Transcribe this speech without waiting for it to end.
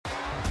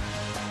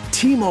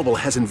T-Mobile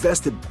has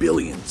invested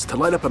billions to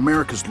light up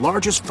America's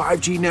largest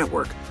 5G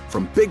network,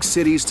 from big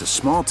cities to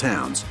small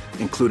towns,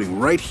 including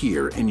right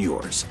here in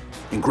yours.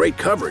 And great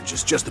coverage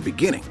is just the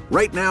beginning.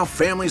 Right now,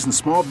 families and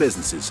small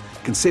businesses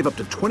can save up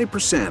to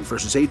 20%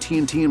 versus AT&T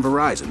and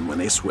Verizon when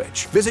they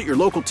switch. Visit your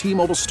local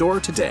T-Mobile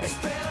store today.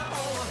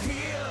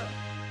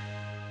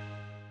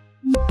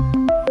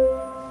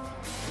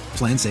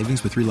 Plan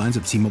savings with 3 lines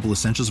of T-Mobile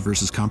Essentials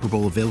versus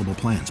comparable available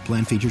plans.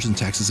 Plan features and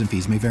taxes and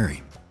fees may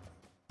vary.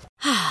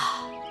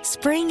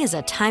 Spring is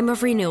a time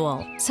of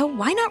renewal, so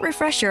why not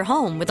refresh your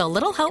home with a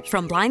little help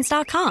from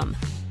Blinds.com?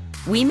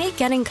 We make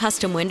getting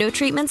custom window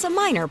treatments a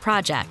minor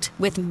project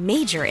with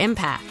major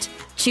impact.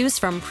 Choose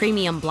from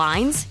premium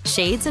blinds,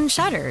 shades, and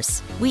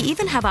shutters. We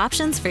even have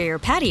options for your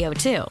patio,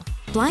 too.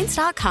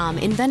 Blinds.com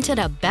invented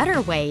a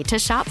better way to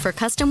shop for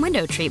custom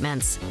window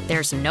treatments.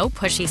 There's no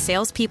pushy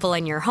salespeople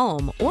in your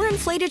home or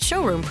inflated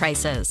showroom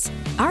prices.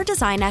 Our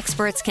design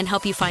experts can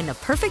help you find the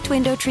perfect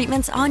window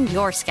treatments on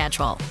your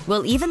schedule.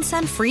 We'll even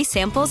send free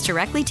samples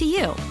directly to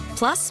you.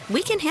 Plus,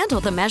 we can handle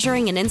the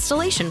measuring and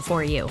installation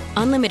for you.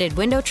 Unlimited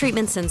window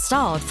treatments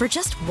installed for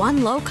just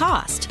one low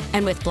cost.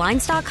 And with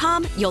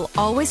Blinds.com, you'll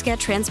always get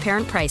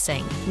transparent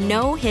pricing.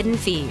 No hidden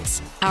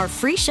fees. Our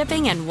free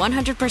shipping and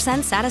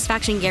 100%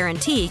 satisfaction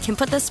guarantee can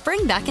put the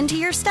spring back into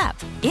your step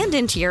and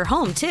into your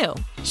home, too.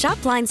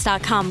 Shop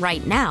Blinds.com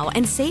right now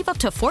and save up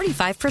to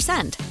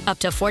 45%. Up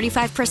to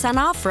 45%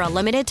 off for a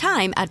limited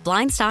time at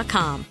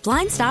Blinds.com.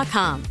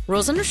 Blinds.com.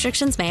 Rules and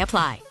restrictions may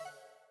apply.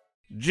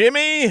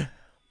 Jimmy,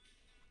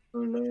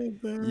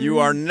 you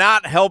are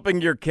not helping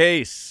your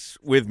case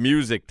with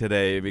music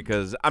today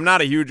because I'm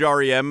not a huge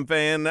REM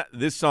fan.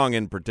 This song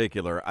in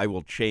particular, I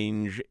will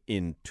change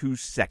in 2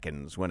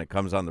 seconds when it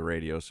comes on the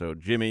radio. So,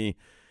 Jimmy,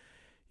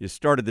 you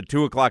started the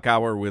 2 o'clock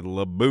hour with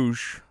La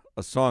Bouche,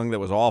 a song that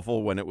was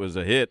awful when it was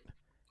a hit,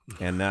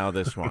 and now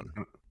this one.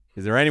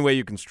 Is there any way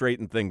you can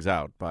straighten things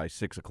out by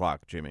 6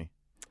 o'clock, Jimmy?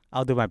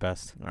 I'll do my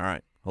best. All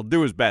right. He'll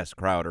do his best,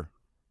 Crowder.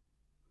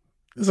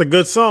 It's a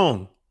good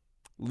song.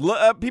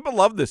 People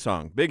love this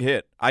song. Big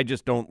hit. I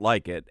just don't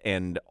like it,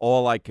 and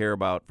all I care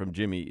about from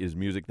Jimmy is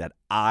music that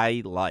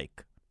I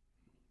like.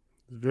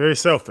 Very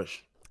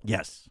selfish.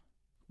 Yes.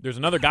 There's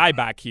another guy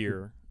back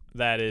here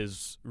that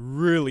is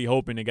really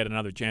hoping to get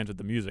another chance at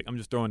the music. I'm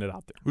just throwing it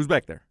out there. Who's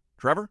back there?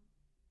 Trevor?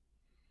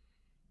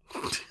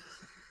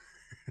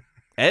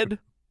 Ed?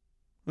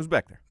 Who's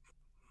back there?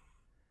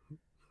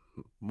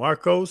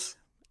 Marcos?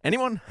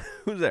 Anyone?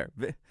 Who's there?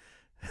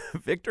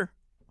 Victor?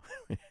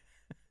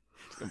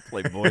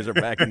 Play Boys Are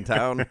Back in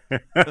Town.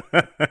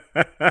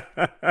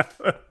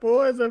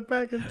 Boys are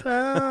back in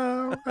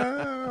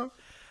town.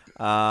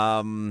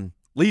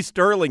 Lee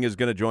Sterling is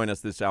going to join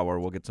us this hour.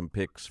 We'll get some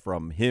picks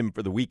from him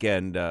for the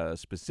weekend.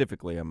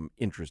 Specifically, I'm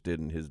interested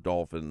in his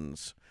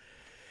Dolphins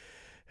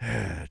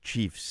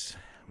Chiefs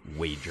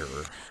wager.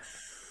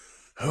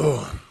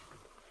 Oh,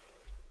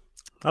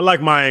 I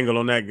like my angle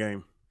on that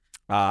game.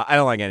 I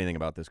don't like anything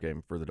about this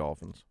game for the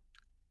Dolphins.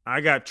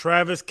 I got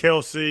Travis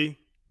Kelce,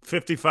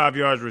 55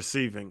 yards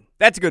receiving.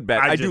 That's a good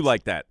bet. I do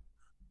like that.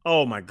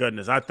 Oh, my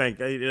goodness. I think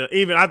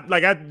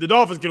the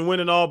Dolphins can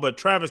win and all, but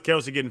Travis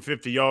Kelce getting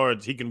 50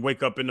 yards, he can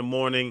wake up in the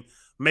morning,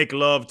 make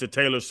love to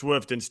Taylor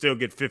Swift, and still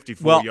get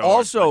 54 yards. Well,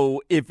 also,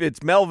 if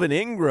it's Melvin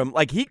Ingram,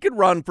 like he could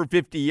run for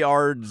 50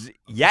 yards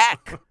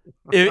yak.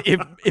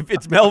 if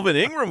it's Melvin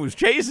Ingram who's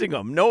chasing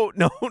him. No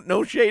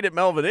shade at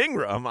Melvin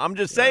Ingram. I'm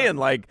just saying,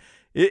 like,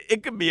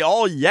 it could be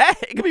all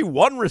yak. It could be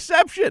one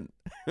reception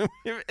and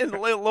a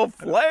little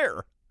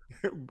flair.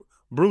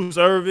 Bruce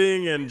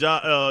Irving and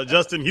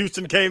Justin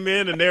Houston came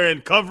in, and they're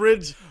in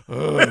coverage.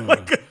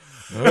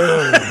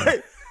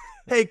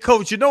 Hey,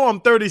 coach, you know I'm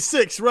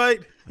 36,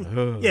 right?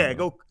 Yeah,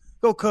 go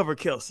cover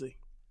Kelce.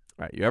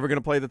 All right, you ever going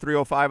to play the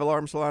 305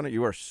 alarm, Solana?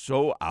 You are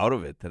so out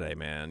of it today,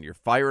 man. You're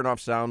firing off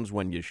sounds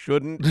when you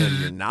shouldn't, and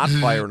you're not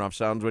firing off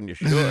sounds when you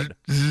should.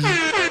 It's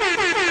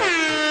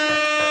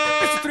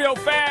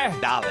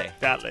 305.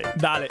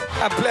 Dale.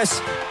 God bless.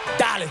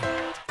 Dale.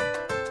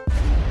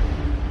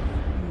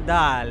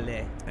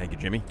 Thank you,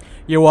 Jimmy.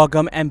 You're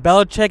welcome. And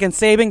Belichick and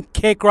Saban,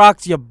 kick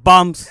rocks, you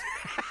bumps.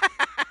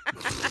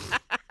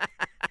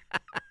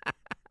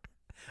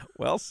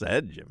 Well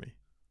said, Jimmy.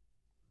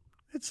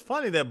 It's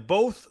funny that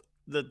both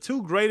the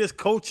two greatest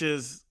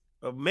coaches,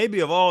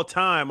 maybe of all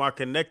time, are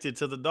connected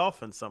to the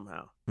Dolphins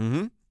somehow.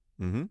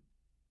 Mm-hmm.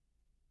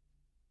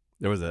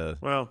 There was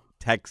a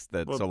text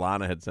that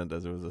Solana had sent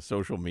us. It was a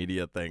social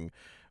media thing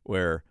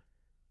where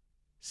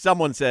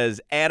someone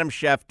says Adam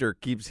Schefter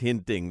keeps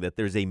hinting that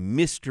there's a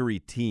mystery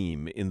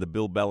team in the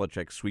Bill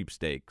Belichick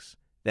sweepstakes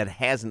that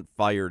hasn't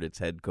fired its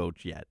head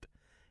coach yet.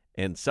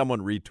 And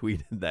someone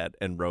retweeted that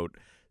and wrote,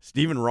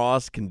 Stephen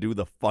Ross can do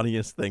the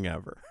funniest thing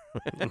ever.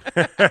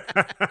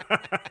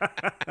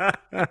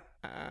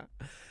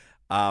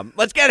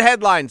 Let's get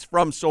headlines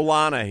from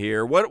Solana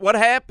here. What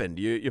happened?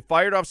 You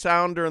fired off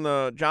sound during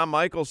the John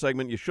Michael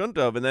segment you shouldn't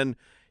have, and then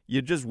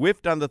you just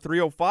whiffed on the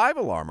 305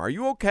 alarm. Are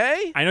you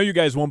okay? I know you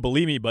guys won't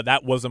believe me, but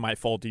that wasn't my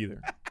fault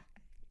either.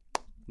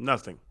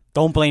 Nothing.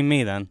 Don't blame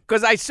me then.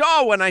 Because I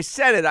saw when I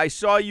said it, I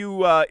saw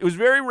you. It was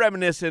very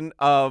reminiscent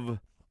of,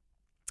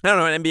 I don't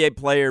know, an NBA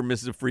player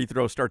misses a free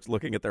throw, starts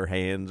looking at their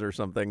hands or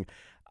something.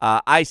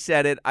 I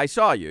said it. I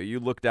saw you. You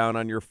looked down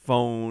on your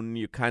phone.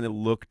 You kind of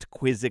looked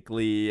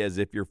quizzically as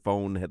if your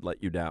phone had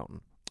let you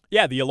down.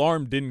 Yeah, the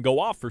alarm didn't go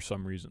off for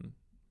some reason.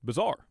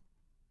 Bizarre.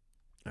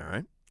 All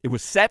right. It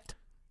was set?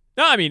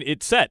 No, I mean,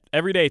 it's set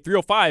every day,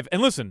 3:05.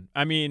 And listen,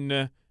 I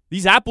mean,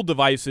 these Apple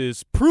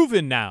devices,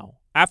 proven now.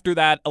 After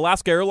that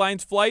Alaska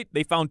Airlines flight,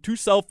 they found 2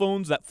 cell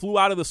phones that flew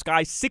out of the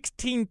sky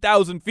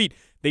 16,000 feet.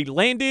 They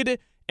landed,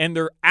 and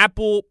their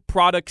Apple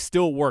product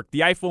still worked. The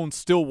iPhone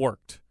still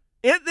worked.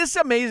 This is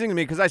amazing to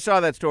me because I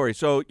saw that story.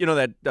 So,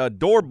 that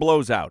door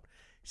blows out.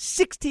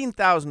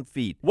 16,000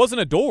 feet.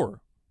 Wasn't a door.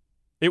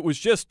 It was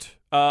just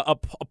a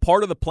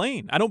part of the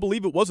plane. I don't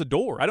believe it was a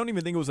door. I don't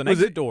even think it was an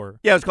exit door.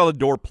 Yeah, it's called a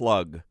door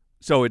plug.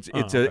 So it's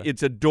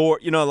a door,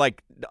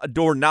 like a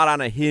door not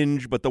on a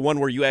hinge, but the one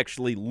where you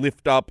actually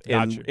lift up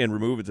and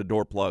remove. It's a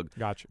door plug.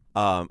 Gotcha.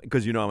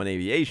 Because I'm an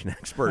aviation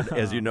expert,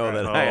 as you know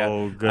that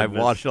I've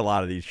watched a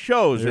lot of these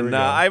shows, and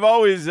I've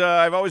always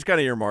kind of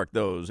earmarked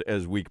those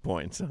as weak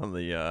points on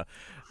the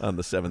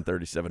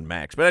 737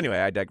 Max. But anyway,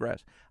 I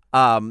digress.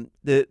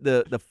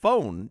 The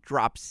phone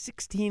drops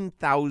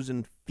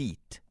 16,000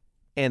 feet,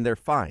 and they're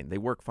fine. They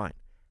work fine.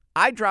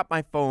 I dropped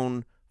my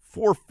phone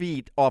 4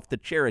 feet off the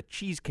chair at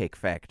Cheesecake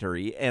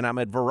Factory, and I'm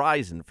at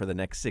Verizon for the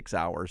next 6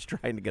 hours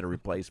trying to get a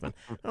replacement.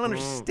 I don't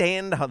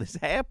understand how this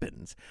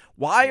happens.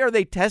 Why are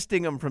they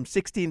testing them from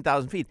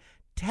 16,000 feet?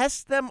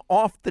 Test them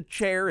off the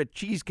chair at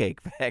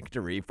Cheesecake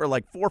Factory for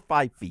like 4 or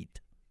 5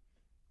 feet.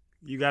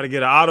 You got to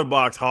get an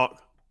out-of-box,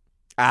 Hawk.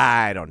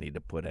 I don't need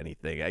to put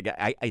anything.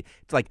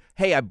 It's like,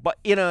 hey,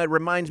 it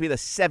reminds me of the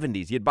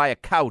 70s. You'd buy a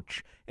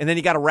couch, and then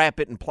you got to wrap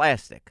it in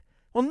plastic.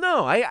 Well,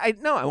 no, I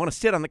want to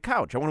sit on the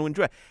couch. I want to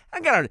enjoy it. I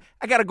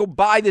gotta go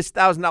buy this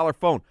 $1,000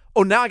 phone.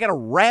 Oh, now I gotta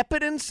wrap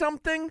it in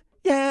something?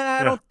 Yeah,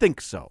 I don't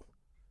think so.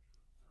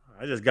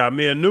 I just got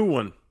me a new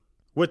one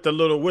with the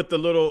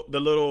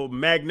little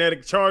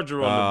magnetic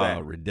charger on the back. Oh,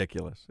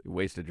 ridiculous! You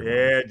wasted your money.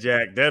 Yeah,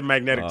 Jack, that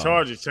magnetic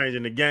charger is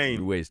changing the game.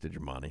 You wasted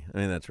your money. I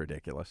mean, that's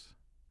ridiculous.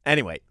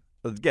 Anyway,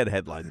 let's get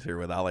headlines here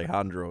with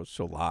Alejandro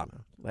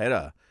Solana. I had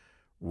a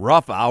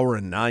rough hour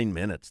and 9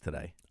 minutes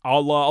today.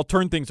 I'll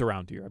turn things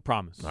around here. I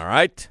promise. All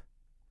right,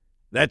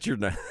 that's your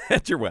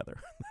weather.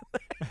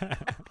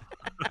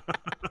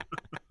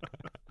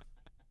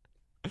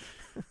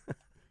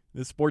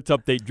 This sports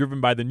update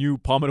driven by the new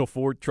Palmetto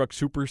Ford Truck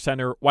Super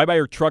Center. Why buy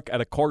your truck at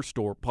a car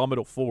store?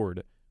 Palmetto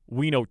Ford.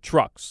 We know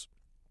trucks.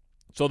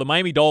 So the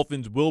Miami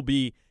Dolphins will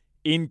be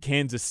in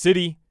Kansas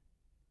City,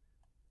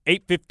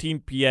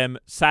 8:15 p.m.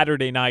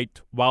 Saturday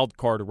night wild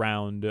card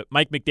round.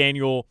 Mike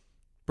McDaniel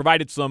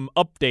provided some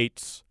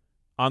updates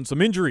on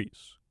some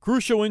injuries.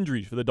 Crucial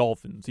injuries for the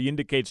Dolphins. He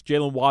indicates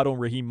Jalen Waddle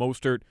and Raheem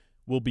Mostert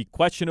will be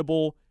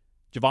questionable.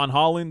 Javon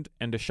Holland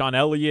and Deshaun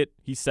Elliott,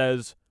 he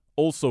says,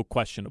 also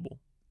questionable.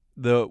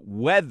 The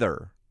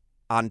weather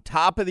on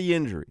top of the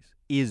injuries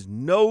is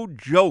no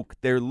joke.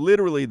 They're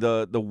literally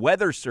the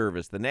weather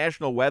service, the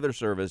National Weather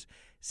Service,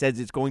 says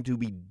it's going to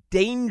be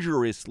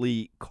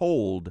dangerously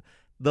cold.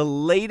 The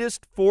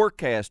latest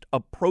forecast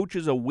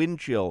approaches a wind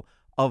chill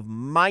of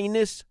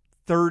minus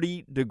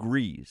 30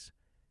 degrees.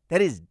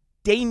 That is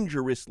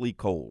dangerously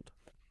cold.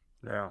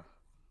 Yeah.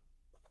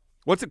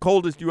 What's the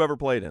coldest you ever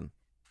played in?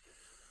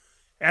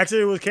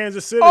 Actually, it was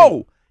Kansas City.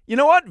 Oh, you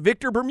know what?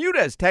 Victor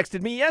Bermudez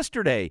texted me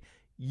yesterday.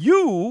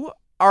 You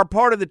are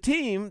part of the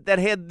team that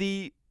had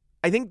the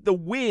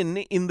win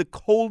in the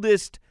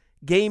coldest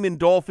game in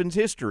Dolphins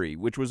history,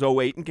 which was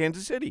 2008 in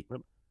Kansas City.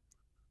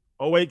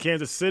 2008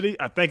 Kansas City.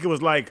 I think it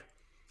was like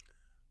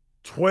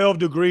 12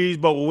 degrees,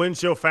 but wind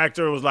chill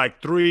factor was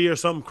like 3 or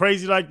something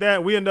crazy like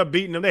that. We ended up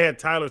beating them. They had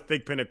Tyler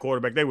Thigpen at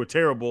quarterback. They were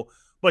terrible.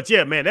 But,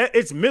 yeah, man,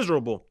 it's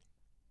miserable.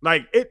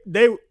 Like,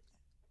 it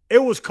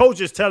was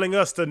coaches telling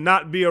us to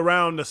not be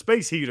around the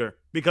space heater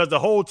because the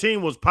whole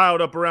team was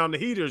piled up around the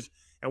heaters.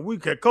 And we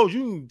said, Coach,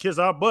 you can kiss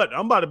our butt.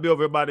 I'm about to be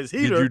over here by this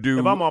heater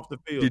if I'm off the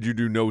field. Did you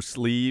do no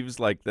sleeves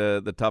like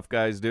the tough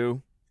guys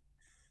do?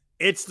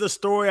 It's the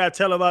story I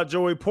tell about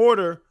Joey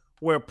Porter,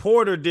 where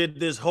Porter did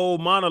this whole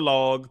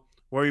monologue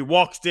where he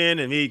walks in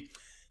and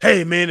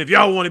hey, man, if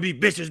y'all want to be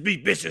bitches, be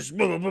bitches.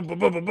 Boom, boom, boom,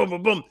 boom, boom,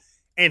 boom, boom.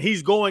 And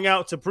he's going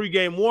out to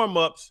pregame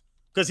warm-ups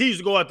because he used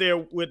to go out there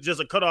with just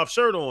a cutoff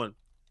shirt on.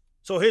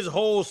 So his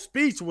whole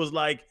speech was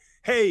like,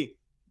 hey,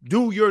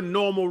 do your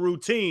normal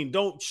routine.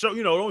 Don't show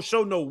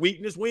no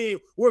weakness.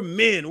 We're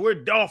men. We're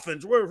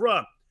Dolphins. We're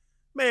rough.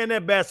 Man,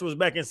 that bastard was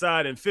back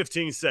inside in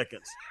 15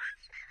 seconds.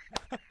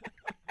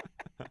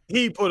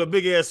 He put a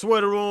big-ass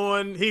sweater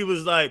on. He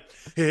was like,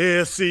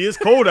 yeah, see, it's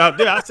cold out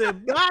there. I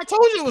said, I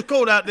told you it was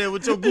cold out there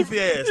with your goofy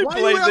ass. He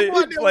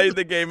played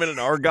the game in an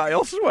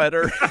Argyle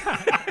sweater.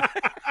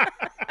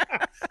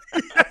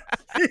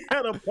 He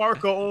had a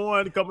parka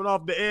on coming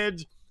off the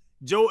edge.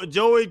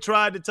 Joey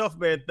tried the tough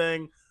man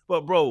thing.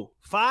 But, bro,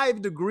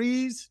 5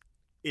 degrees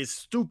is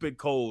stupid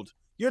cold.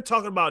 You're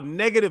talking about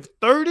negative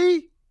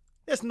 30?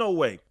 There's no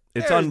way.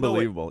 It's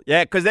unbelievable.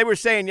 Yeah, because they were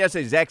saying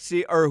yesterday, Zach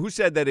or who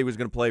said that he was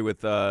going to play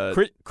with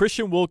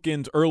Christian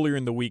Wilkins earlier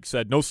in the week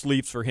said no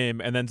sleeves for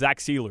him, and then Zach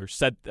Sealer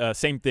said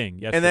same thing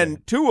yesterday. And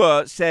then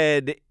Tua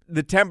said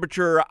the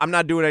temperature, I'm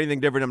not doing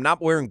anything different. I'm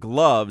not wearing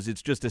gloves.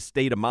 It's just a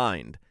state of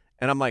mind.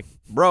 And I'm like,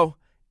 bro,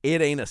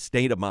 it ain't a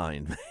state of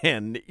mind,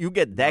 man. You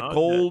get that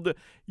cold,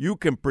 you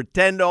can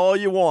pretend all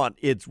you want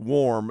it's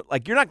warm.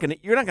 Like you're not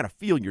gonna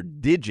feel your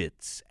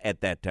digits at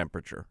that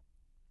temperature.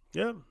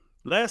 Yeah.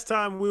 Last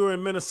time we were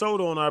in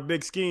Minnesota on our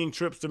big skiing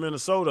trips to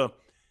Minnesota,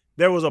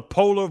 there was a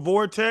polar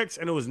vortex,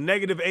 and it was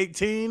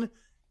 -18,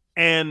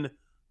 and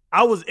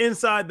I was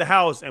inside the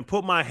house and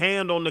put my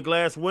hand on the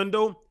glass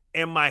window,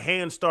 and my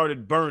hand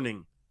started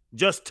burning,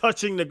 just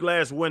touching the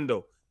glass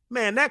window.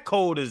 Man, that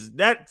cold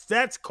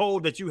that's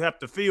cold that you have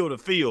to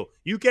feel.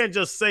 You can't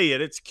just say it.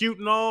 It's cute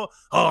and all.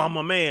 Oh, I'm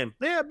a man.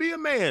 Yeah, be a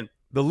man.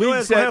 The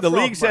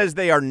league says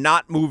they are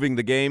not moving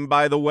the game,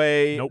 by the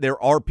way. Nope.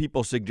 There are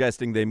people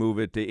suggesting they move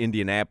it to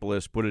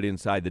Indianapolis, put it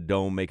inside the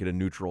dome, make it a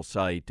neutral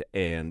site,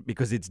 and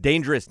because it's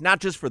dangerous not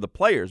just for the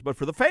players, but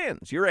for the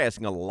fans. You're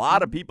asking a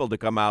lot of people to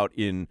come out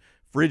in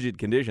frigid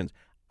conditions.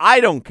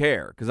 I don't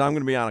care because I'm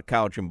going to be on a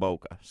couch in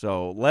Boca,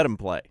 so let them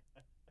play.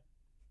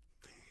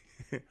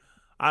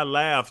 I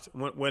laughed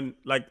when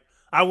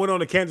I went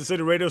on the Kansas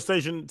City radio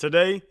station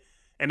today,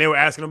 and they were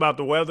asking about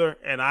the weather,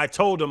 and I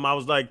told them, I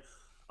was like,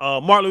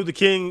 Martin Luther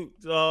King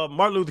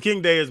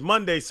Day is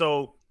Monday,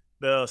 so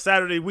the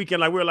Saturday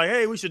weekend, we were like,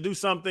 hey, we should do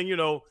something,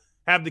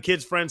 have the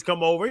kids' friends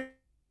come over,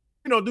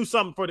 do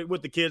something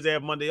with the kids. They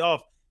have Monday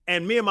off.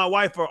 And me and my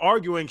wife are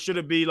arguing, should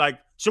we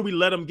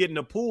let them get in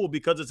the pool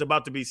because it's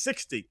about to be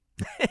 60?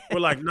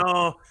 We're like,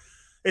 no,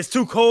 it's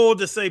too cold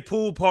to say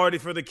pool party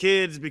for the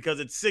kids because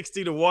it's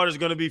 60. The water's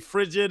going to be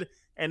frigid.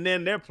 And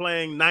then they're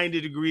playing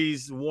 90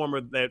 degrees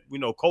warmer,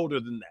 colder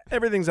than that.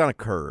 Everything's on a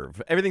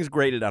curve. Everything's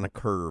graded on a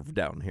curve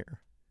down here.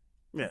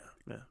 Yeah.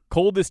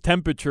 Coldest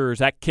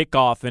temperatures at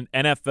kickoff in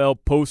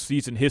NFL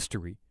postseason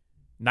history.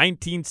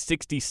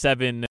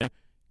 1967,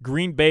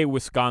 Green Bay,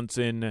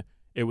 Wisconsin.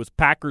 It was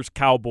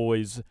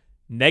Packers-Cowboys,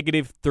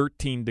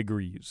 -13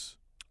 degrees.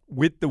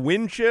 With the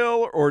wind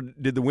chill, or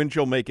did the wind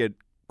chill make it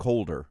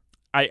colder?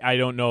 I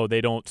don't know. They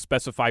don't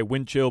specify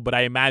wind chill, but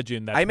I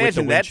imagine that's with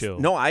the wind chill.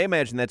 No, I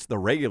imagine that's the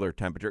regular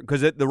temperature.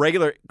 Because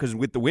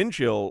with the wind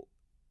chill,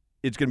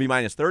 it's going to be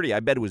 -30. I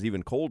bet it was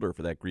even colder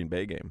for that Green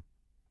Bay game.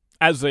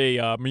 As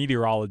a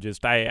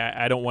meteorologist,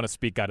 I don't want to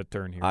speak out of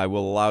turn here. I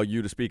will allow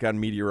you to speak on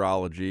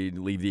meteorology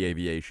and leave the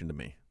aviation to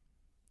me.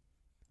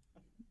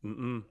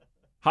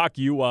 Hawk,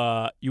 you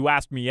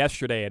asked me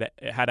yesterday,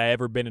 had I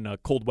ever been in a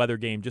cold weather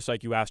game, just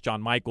like you asked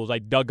John Michaels. I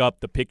dug up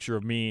the picture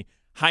of me,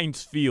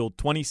 Heinz Field,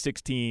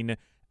 2016,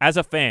 as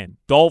a fan.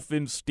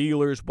 Dolphins,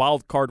 Steelers,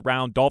 wild card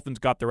round. Dolphins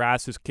got their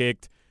asses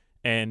kicked,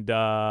 and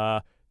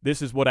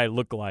this is what I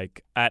look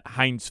like at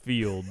Heinz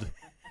Field.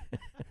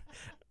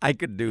 I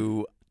could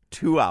do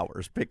 2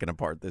 hours picking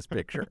apart this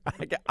picture.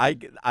 I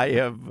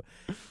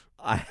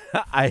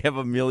have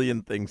a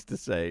million things to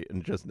say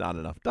and just not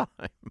enough time.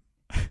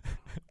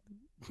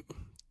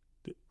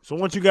 So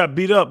once you got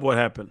beat up, what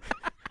happened?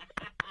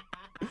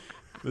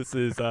 This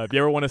is if you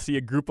ever want to see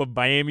a group of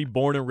Miami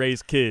born and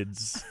raised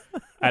kids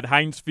at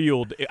Heinz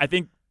Field, I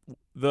think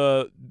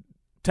the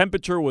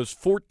temperature was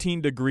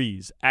 14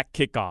 degrees at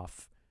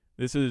kickoff.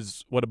 This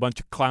is what a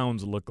bunch of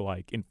clowns look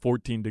like in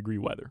 14-degree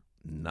weather.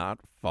 Not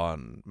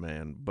fun,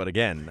 man. But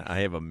again, I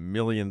have a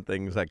million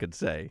things I could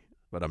say,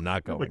 but I'm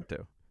not going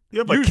to. You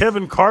have a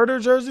Kevin Carter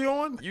jersey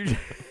on?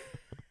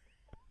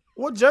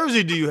 What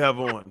jersey do you have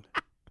on?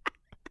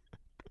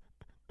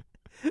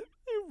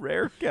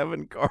 Rare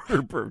Kevin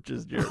Carter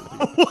purchase jersey.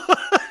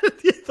 What?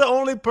 You're the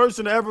only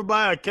person to ever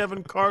buy a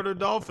Kevin Carter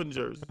Dolphin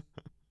jersey.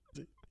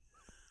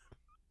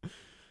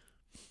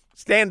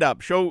 Stand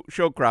up. Show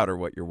Crowder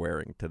what you're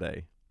wearing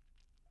today.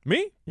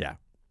 Me? Yeah.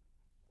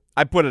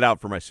 I put it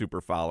out for my super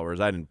followers.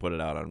 I didn't put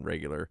it out on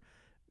regular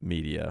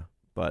media.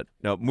 But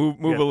no, move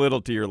a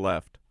little to your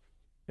left.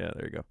 Yeah,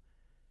 there you go.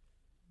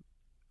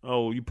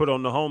 Oh, you put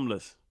on the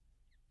homeless.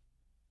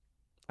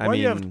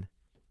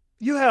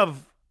 You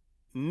have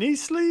knee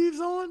sleeves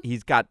on?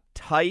 He's got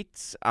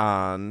tights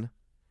on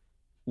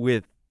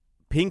with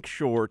pink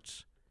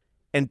shorts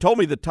and told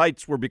me the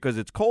tights were because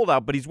it's cold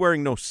out, but he's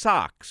wearing no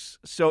socks.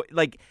 So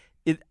I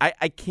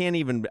can't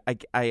even. I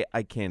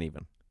can't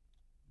even.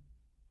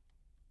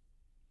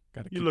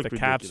 Got to keep the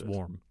calves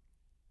warm.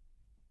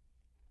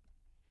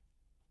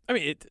 I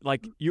mean,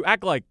 you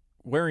act like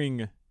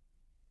wearing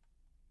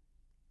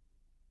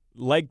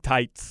leg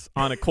tights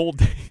on a cold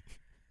day.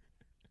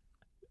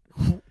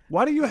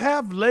 Why do you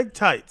have leg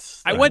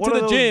tights? I went to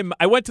the gym.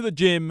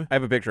 I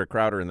have a picture of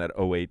Crowder in that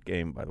 2008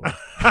 game, by the way.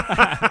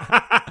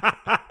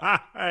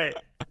 Hey,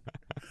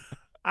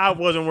 I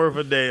wasn't worth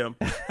a damn.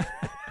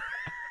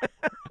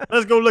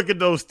 Let's go look at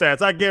those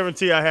stats. I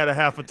guarantee I had a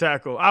half a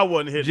tackle. I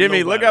wasn't hitting Jimmy,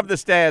 nobody. Look up the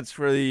stats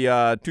for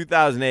the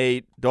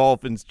 2008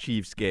 Dolphins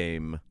Chiefs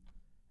game,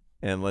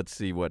 and let's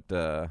see what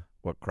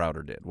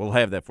Crowder did. We'll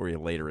have that for you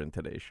later in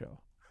today's show.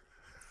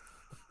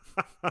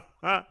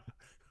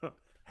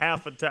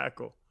 Half a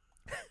tackle.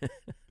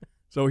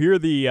 So here are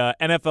the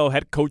NFL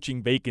head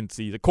coaching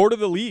vacancies. A quarter of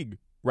the league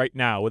right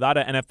now without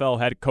an NFL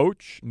head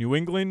coach. New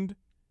England,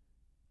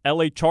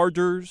 LA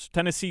Chargers,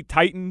 Tennessee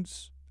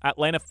Titans,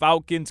 Atlanta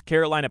Falcons,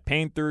 Carolina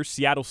Panthers,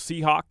 Seattle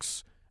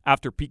Seahawks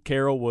after Pete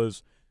Carroll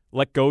was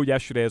let go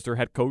yesterday as their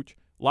head coach,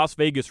 Las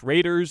Vegas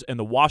Raiders, and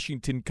the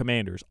Washington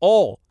Commanders,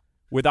 all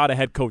without a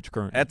head coach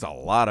currently. That's a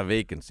lot of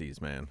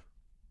vacancies, man.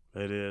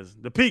 It is.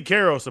 The Pete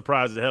Carroll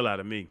surprised the hell out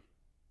of me.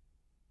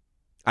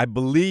 I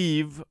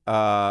believe,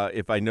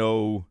 if I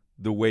know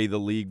the way the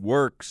league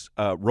works,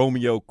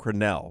 Romeo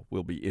Crennel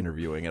will be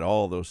interviewing at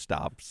all those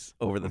stops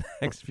over the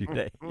next few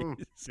days.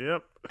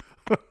 Yep.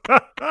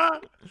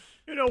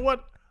 You know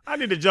what? I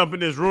need to jump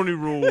in this Rooney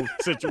Rule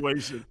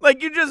situation.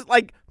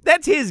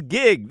 That's his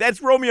gig.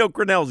 That's Romeo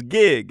Crennel's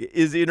gig,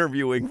 is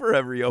interviewing for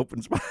every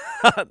open spot.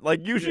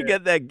 You should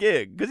get that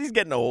gig because he's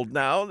getting old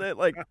now.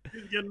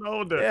 He's getting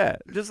older. Yeah,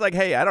 just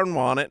hey, I don't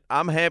want it.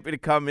 I'm happy to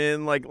come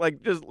in.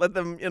 Just let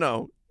them,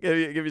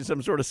 give you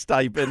some sort of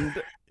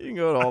stipend. You can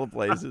go to all the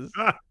places.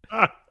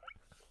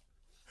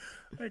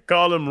 They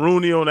call him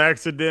Rooney on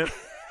accident.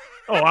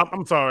 Oh,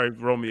 I'm sorry,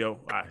 Romeo.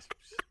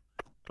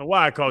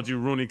 Why I called you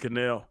Rooney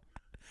Crennel?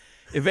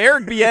 If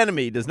Eric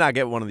Bieniemy does not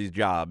get one of these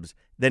jobs,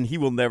 then he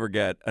will never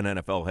get an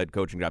NFL head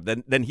coaching job.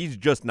 Then he's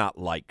just not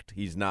liked.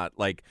 He's not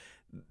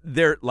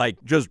they're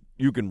just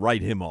you can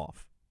write him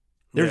off.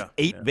 There's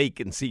 8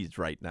 vacancies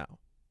right now.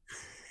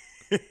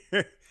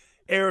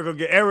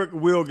 Eric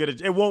will get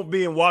it. It won't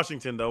be in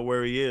Washington though,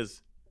 where he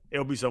is.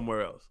 It'll be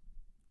somewhere else.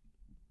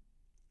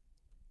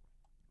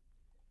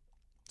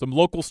 Some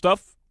local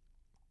stuff.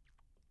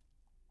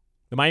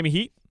 The Miami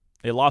Heat.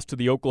 They lost to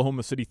the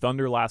Oklahoma City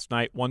Thunder last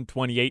night,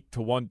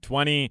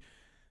 128-120.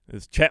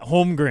 As Chet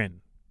Holmgren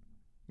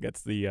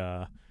gets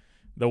the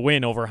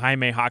win over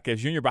Jaime Jaquez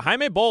Jr. But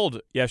Jaime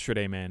balled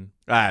yesterday, man.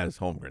 This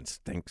Holmgren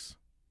stinks.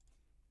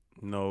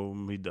 No,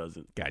 he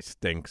doesn't. Guy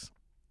stinks.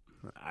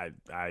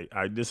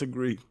 I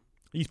disagree.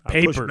 He's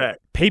paper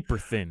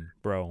thin,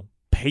 bro.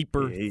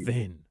 Paper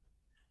thin.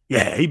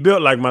 Yeah, he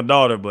built like my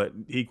daughter, but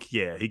he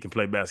can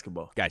play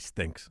basketball. Guy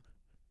stinks.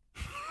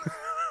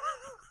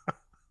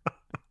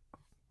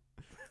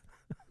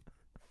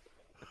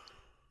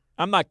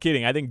 I'm not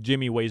kidding. I think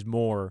Jimmy weighs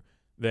more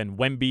than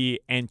Wemby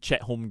and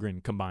Chet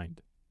Holmgren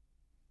combined.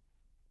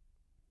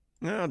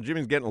 No,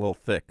 Jimmy's getting a little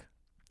thick.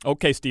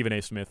 Okay, Stephen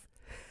A. Smith.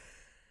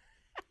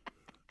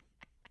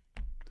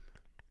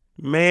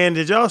 Man,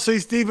 did y'all see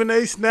Stephen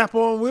A. snap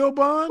on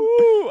Wilbon?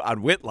 Ooh,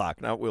 on Whitlock,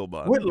 not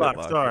Wilbon.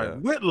 Whitlock, sorry. Yeah.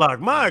 Whitlock,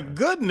 my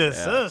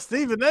goodness.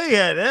 Stephen A.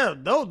 had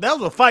that. Those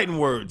were fighting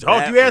words.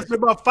 Hawk, you asked me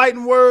about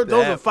fighting words?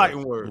 Those are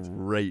fighting words.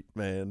 Great,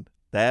 man.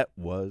 That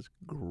was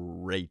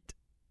great.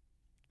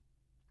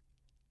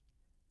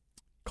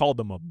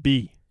 Called him a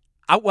B.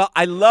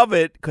 I love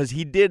it because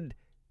he did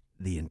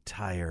the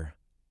entire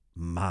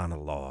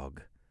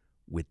monologue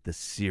with the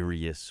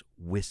serious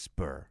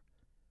whisper.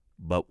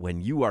 But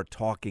when you are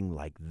talking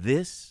like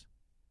this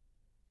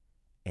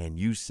and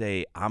you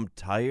say, I'm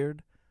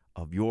tired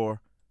of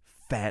your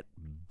fat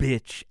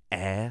bitch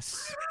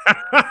ass,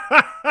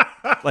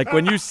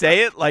 when you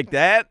say it like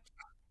that,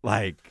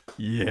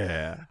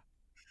 yeah,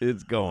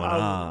 it's going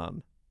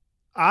on.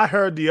 I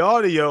heard the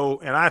audio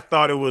and I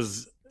thought it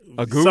was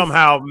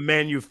somehow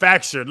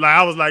manufactured.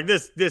 I was like,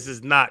 this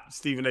is not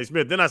Stephen A.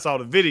 Smith. Then I saw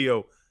the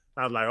video.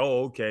 I was like,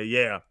 oh, okay,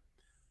 yeah.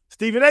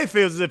 Stephen A.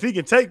 feels as if he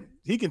can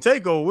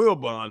take old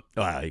Wilbon.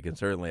 Well, he can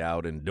certainly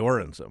out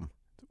endurance him.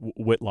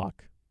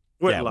 Whitlock.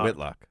 Yeah,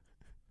 Whitlock.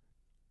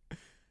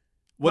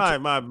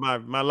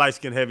 My light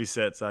skin heavy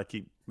sets, I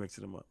keep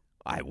mixing them up.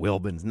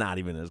 Wilbon's not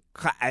even as.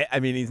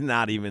 He's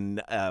not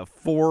even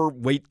 4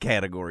 weight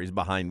categories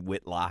behind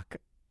Whitlock.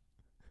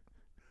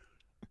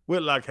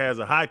 Whitlock has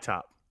a high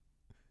top.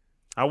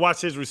 I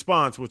watched his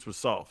response, which was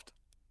soft.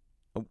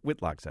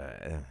 Whitlock's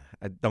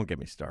don't get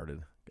me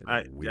started.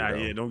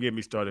 Don't get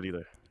me started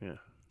either. Yeah.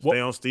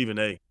 Stay on Stephen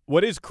A.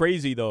 What is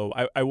crazy, though,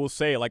 I will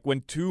say,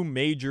 when 2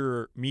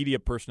 major media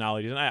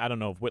personalities, and I don't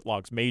know if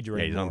Whitlock's major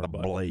anymore. He's on the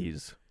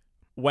Blaze.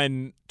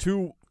 When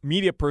 2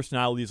 media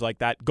personalities like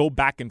that go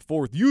back and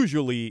forth,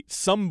 usually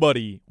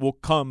somebody will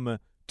come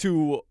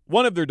to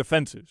one of their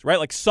defenses,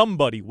 right?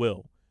 Somebody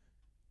will.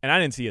 And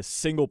I didn't see a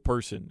single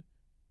person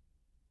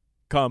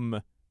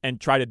come and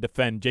try to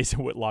defend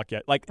Jason Whitlock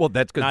yet.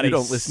 That's because you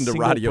don't listen to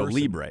Radio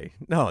Libre.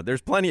 No,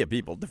 there's plenty of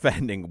people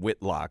defending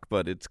Whitlock,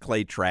 but it's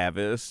Clay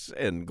Travis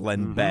and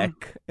Glenn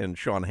Beck and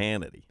Sean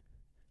Hannity.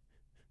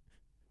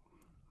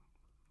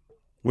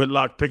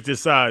 Whitlock picked his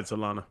side,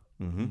 Solana.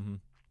 Mm-hmm.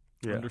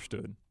 Yeah.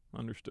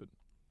 Understood.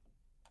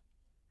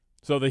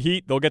 So the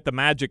Heat, they'll get the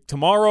Magic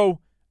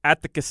tomorrow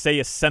at the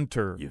Kaseya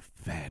Center. You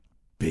fat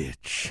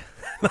bitch.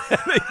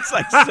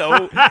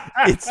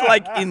 It's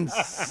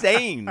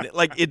insane.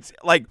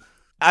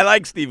 I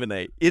like Stephen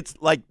A. It's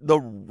like the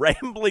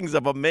ramblings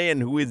of a man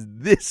who is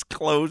this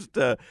close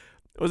to,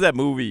 what was that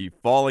movie,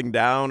 Falling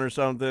Down or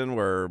something,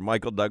 where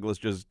Michael Douglas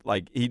just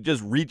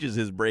reaches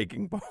his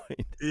breaking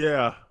point.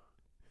 Yeah.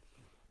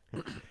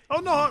 Oh,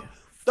 no.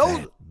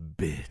 Those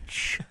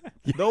bitch.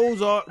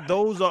 Those are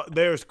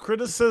there's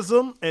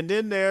criticism and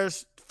then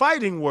there's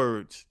fighting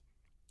words.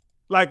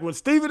 Like when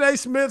Stephen A.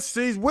 Smith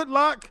sees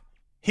Whitlock,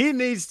 he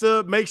needs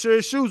to make sure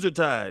his shoes are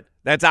tied.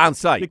 That's on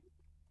site.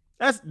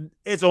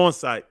 It's on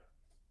site.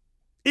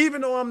 Even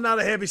though I'm not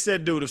a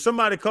heavy-set dude, if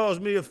somebody calls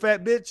me a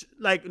fat bitch,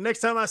 like next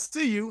time I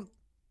see you,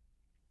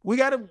 we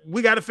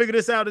gotta figure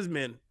this out as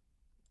men.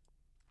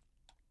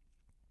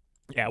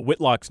 Yeah,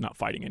 Whitlock's not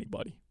fighting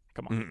anybody.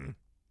 Come on. Mm-mm.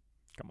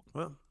 Come on.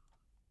 Well,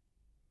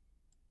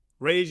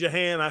 raise your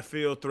hand. I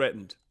feel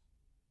threatened.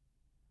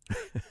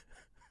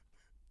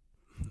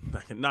 I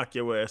can knock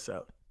your ass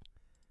out.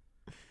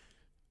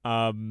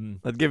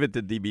 Let's give it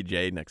to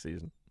DBJ next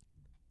season.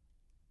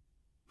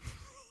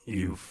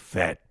 You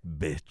fat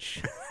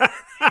bitch.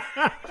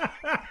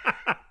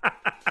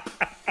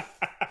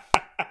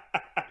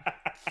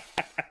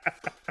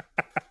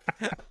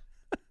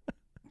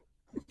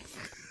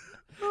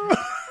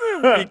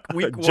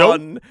 Week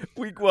one,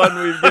 we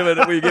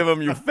give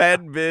him you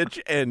fat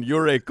bitch and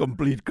you're a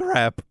complete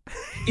crap.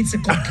 It's a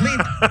complete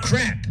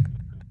crap.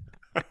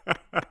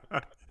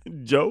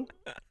 Joe?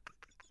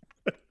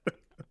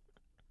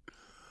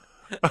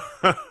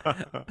 Hey,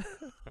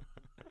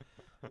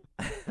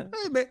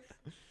 man.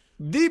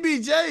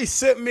 DBJ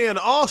sent me an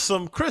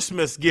awesome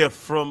Christmas gift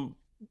from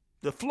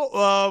the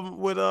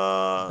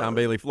Don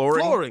Bailey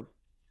Flooring.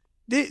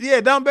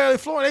 Don Bailey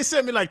Flooring. They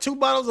sent me like 2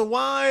 bottles of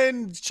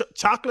wine,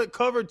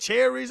 chocolate-covered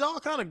cherries, all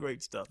kind of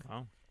great stuff.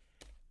 Wow.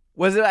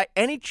 Was it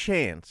any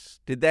chance,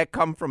 did that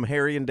come from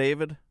Harry and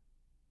David?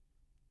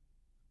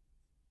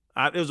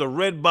 It was a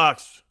red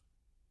box.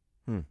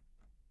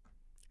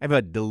 I have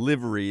a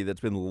delivery that's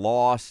been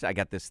lost. I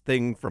got this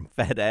thing from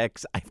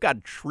FedEx. I've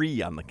got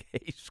Tree on the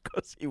case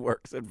because he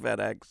works at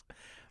FedEx.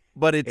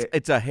 But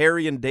it's a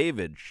Harry and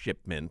David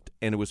shipment,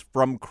 and it was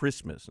from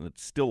Christmas, and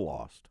it's still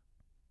lost.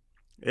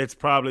 It's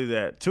probably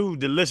that. 2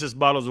 delicious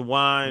bottles of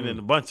wine and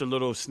a bunch of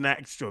little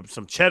snacks,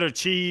 some cheddar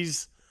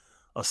cheese,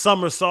 a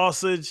summer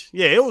sausage.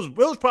 Yeah, it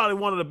was probably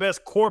one of the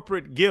best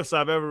corporate gifts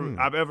I've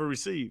ever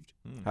received.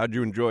 How'd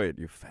you enjoy it,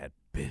 you fat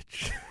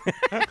bitch?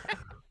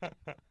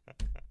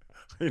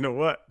 You know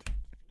what?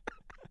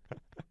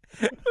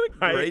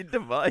 Great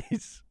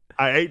device.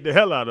 I ate the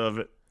hell out of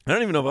it. I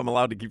don't even know if I'm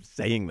allowed to keep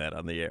saying that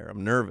on the air.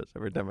 I'm nervous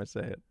every time I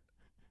say it.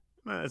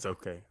 Nah, it's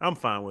okay. I'm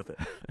fine with it.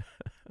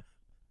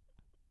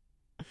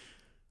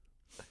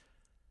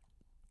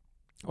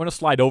 I want to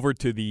slide over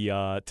to the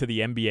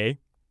NBA.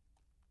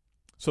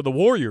 So the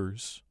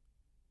Warriors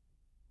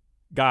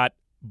got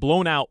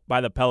blown out by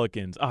the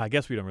Pelicans. I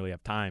guess we don't really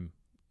have time.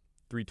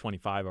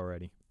 3:25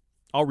 already.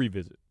 I'll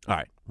revisit. All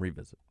right,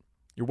 revisit.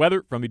 Your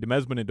weather from the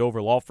Demesman and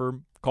Dover Law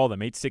Firm. Call them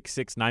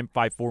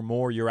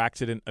 866-954-MORE,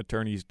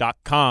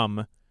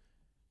 youraccidentattorneys.com.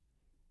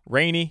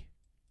 Rainy,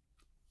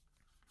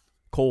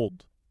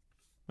 cold.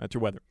 That's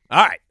your weather.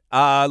 All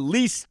right.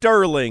 Lee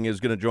Sterling is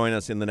going to join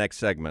us in the next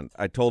segment.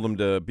 I told him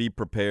to be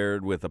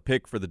prepared with a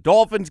pick for the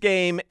Dolphins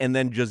game and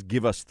then just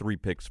give us 3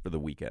 picks for the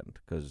weekend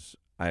because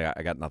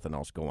I got nothing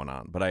else going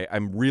on. But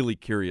I'm really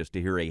curious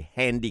to hear a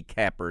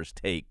handicapper's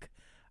take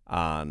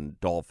on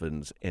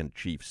Dolphins and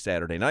Chiefs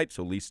Saturday night.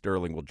 So Lee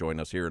Sterling will join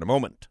us here in a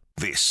moment.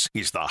 This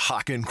is the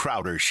Hawk and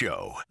Crowder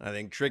Show. I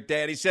think Trick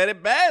Daddy said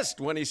it best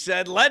when he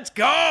said, "Let's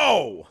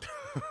go."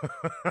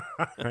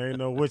 I didn't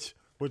know which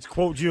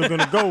quote you were going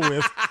to go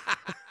with.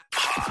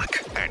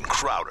 Hawk and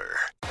Crowder.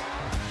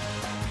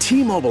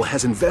 T-Mobile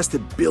has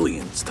invested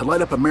billions to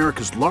light up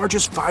America's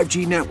largest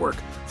 5G network,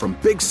 from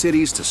big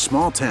cities to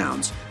small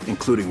towns,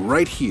 including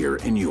right here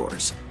in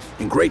yours.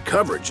 And great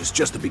coverage is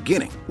just the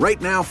beginning.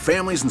 Right now,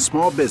 families and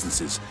small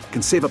businesses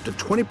can save up to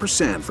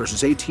 20%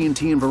 versus AT&T and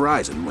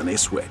Verizon when they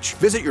switch.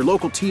 Visit your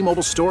local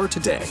T-Mobile store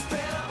today.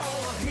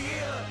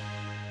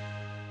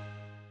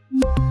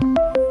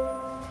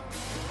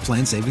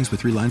 Plan savings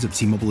with 3 lines of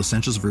T-Mobile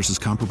Essentials versus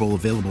comparable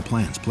available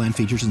plans. Plan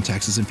features and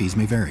taxes and fees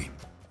may vary.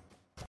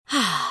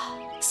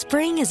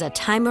 Spring is a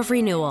time of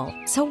renewal,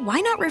 so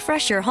why not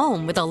refresh your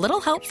home with a little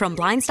help from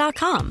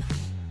Blinds.com?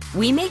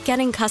 We make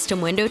getting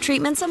custom window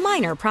treatments a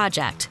minor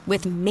project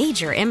with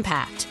major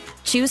impact.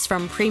 Choose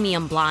from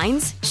premium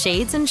blinds,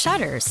 shades, and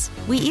shutters.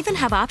 We even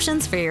have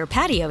options for your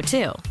patio,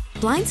 too.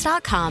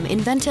 Blinds.com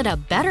invented a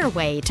better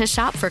way to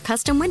shop for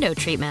custom window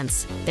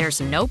treatments. There's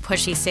no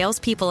pushy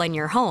salespeople in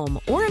your home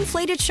or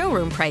inflated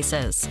showroom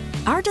prices.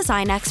 Our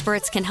design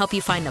experts can help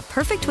you find the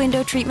perfect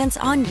window treatments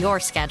on your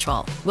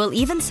schedule. We'll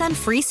even send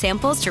free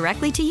samples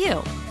directly to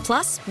you.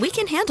 Plus, we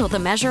can handle the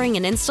measuring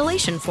and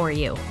installation for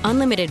you.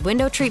 Unlimited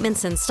window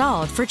treatments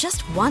installed for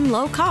just one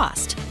low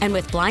cost. And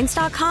with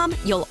Blinds.com,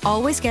 you'll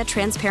always get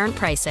transparent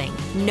pricing.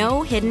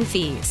 No hidden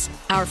fees.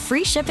 Our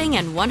free shipping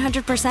and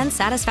 100%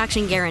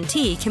 satisfaction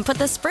guarantee can put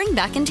the spring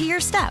back into your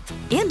step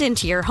and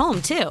into your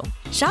home, too.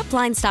 Shop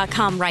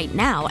Blinds.com right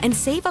now and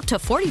save up to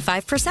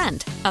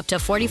 45%. Up to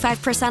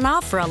 45%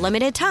 off for a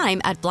limited time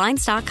at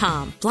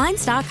Blinds.com.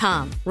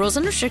 Blinds.com. Rules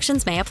and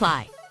restrictions may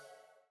apply.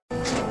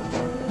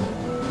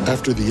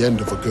 After the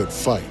end of a good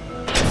fight,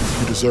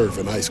 you deserve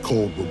an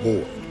ice-cold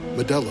reward.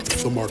 Modelo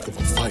is the mark of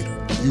a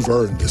fighter. You've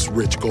earned this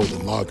rich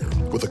golden lager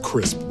with a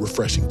crisp,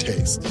 refreshing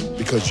taste.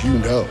 Because you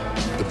know,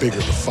 the bigger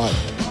the fight,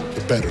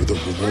 the better the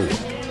reward.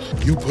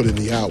 You put in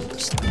the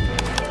hours,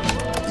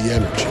 the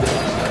energy,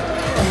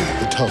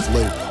 the tough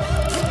labor.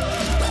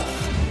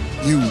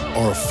 You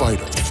are a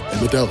fighter, and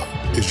Modelo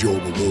is your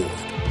reward.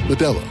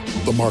 Modelo,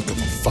 the mark of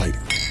a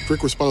fighter.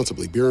 Drink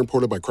responsibly. Beer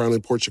imported by Crown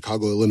Imports,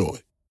 Chicago,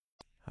 Illinois.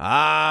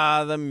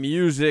 Ah, the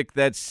music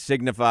that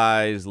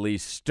signifies Lee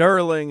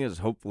Sterling is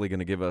hopefully going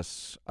to give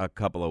us a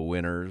couple of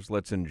winners.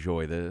 Let's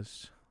enjoy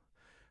this.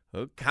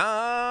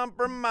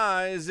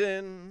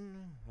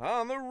 Compromising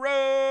on the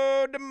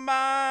road to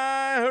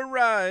my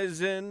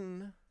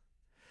horizon.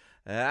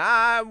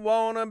 I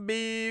want to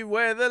be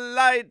where the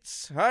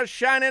lights are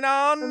shining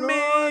on me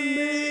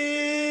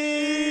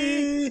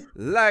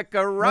like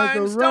a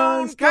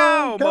rhinestone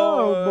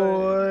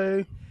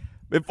cowboy.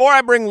 Before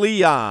I bring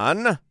Lee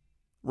on,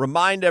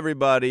 remind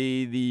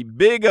everybody the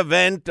big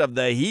event of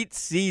the Heat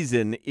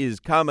season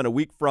is coming a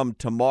week from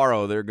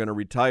tomorrow. They're going to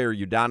retire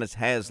Udonis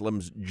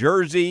Haslem's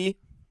jersey.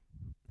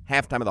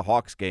 Halftime of the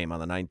Hawks game on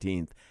the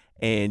 19th.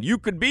 And you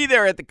could be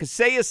there at the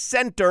Kaseya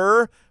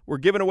Center. We're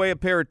giving away a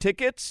pair of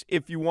tickets.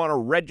 If you want to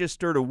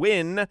register to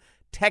win,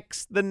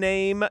 text the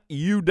name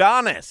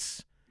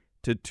Udonis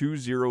to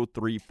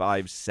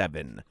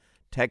 20357.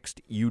 Text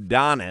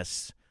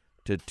Udonis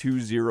to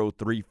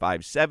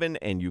 20357,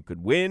 and you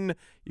could win.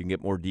 You can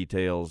get more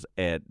details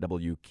at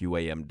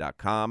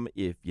WQAM.com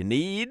if you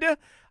need.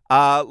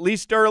 Lee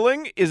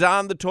Sterling is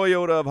on the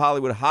Toyota of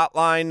Hollywood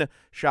hotline.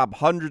 Shop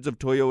hundreds of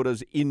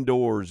Toyotas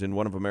indoors in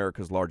one of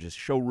America's largest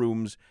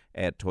showrooms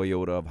at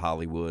Toyota of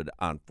Hollywood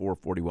on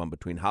 441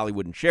 between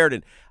Hollywood and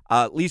Sheridan.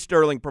 Lee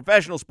Sterling,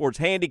 professional sports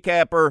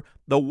handicapper.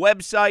 The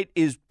website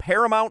is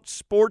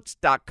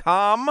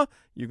ParamountSports.com.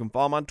 You can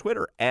follow him on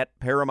Twitter at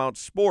Paramount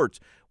Sports.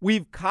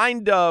 We've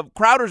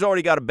Crowder's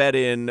already got a bet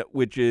in,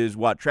 which is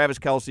what? Travis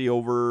Kelce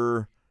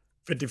over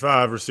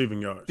 55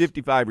 receiving yards.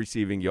 55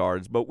 receiving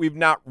yards, but we've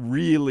not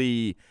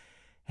really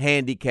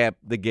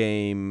handicapped the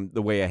game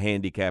the way a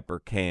handicapper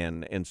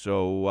can. And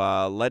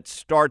so let's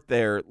start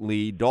there,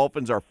 Lee.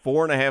 Dolphins are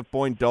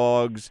 4.5-point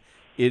dogs.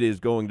 It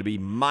is going to be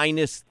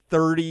minus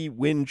 30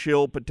 wind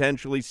chill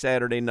potentially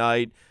Saturday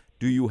night.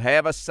 Do you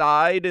have a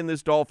side in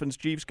this Dolphins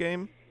Chiefs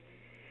game?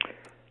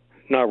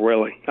 Not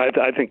really.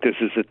 I think this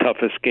is the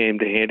toughest game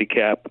to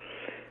handicap.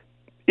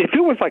 If it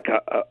was like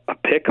a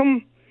pick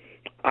 'em,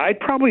 I'd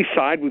probably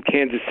side with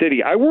Kansas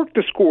City. I worked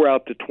the score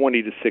out to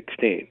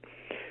 20-16.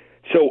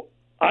 So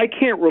I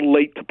can't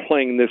relate to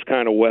playing this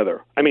kind of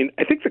weather. I mean,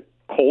 I think the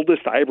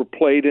coldest I ever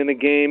played in a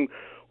game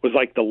was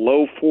like the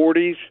low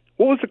 40s.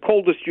 What was the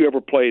coldest you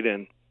ever played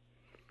in,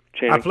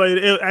 Channing? I played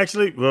it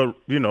actually,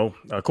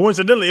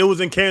 coincidentally, it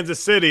was in Kansas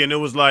City, and it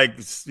was like,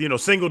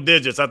 single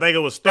digits. I think it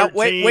was 13.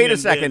 Now, wait a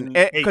second,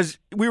 because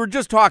we were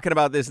just talking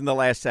about this in the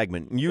last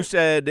segment. You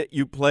said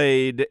you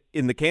played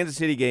in the Kansas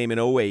City game in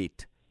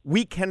 2008.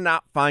 We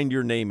cannot find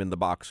your name in the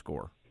box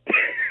score.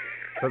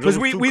 Because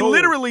we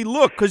literally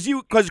look,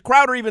 because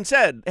Crowder even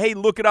said, hey,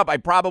 look it up. I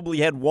probably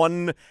had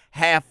one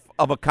half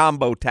of a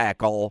combo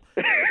tackle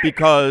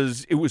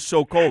because it was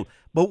so cold.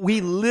 But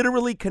we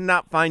literally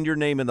cannot find your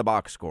name in the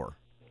box score.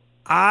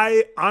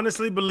 I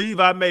honestly believe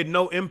I made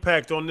no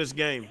impact on this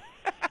game.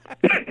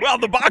 Well,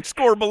 the box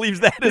score believes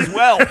that as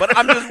well, but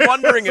I'm just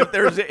wondering if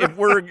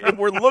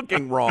we're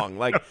looking wrong.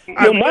 Like,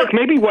 well, Mark,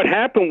 maybe what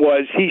happened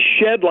was he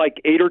shed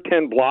like 8 or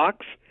 10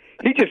 blocks.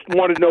 He just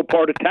wanted no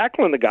part of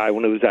tackling the guy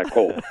when it was that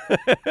cold.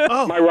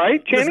 Am I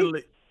right, Channing?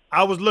 Listen,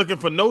 I was looking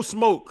for no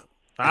smoke.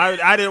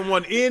 I didn't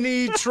want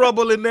any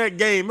trouble in that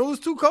game. It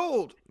was too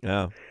cold.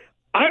 Yeah.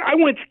 I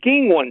went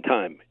skiing one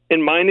time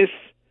in it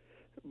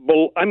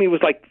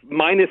was like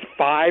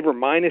 -5 or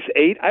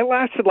 -8. I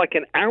lasted like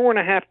an hour and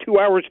a half, 2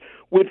 hours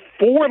with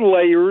 4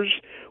 layers,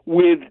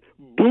 with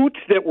boots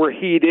that were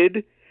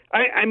heated.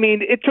 I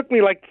mean, it took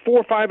me like 4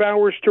 or 5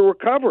 hours to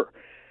recover.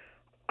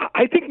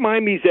 I think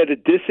Miami's at a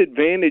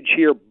disadvantage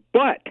here,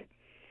 but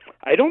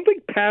I don't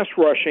think pass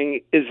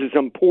rushing is as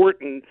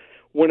important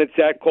when it's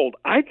that cold.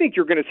 I think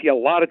you're going to see a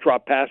lot of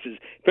drop passes.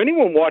 If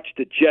anyone watched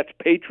the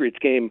Jets-Patriots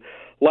game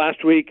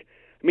last week,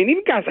 I mean,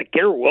 even guys like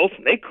Garrett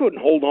Wilson, they couldn't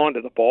hold on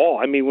to the ball.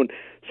 I mean, when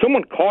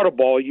someone caught a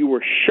ball, you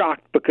were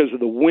shocked because of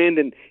the wind,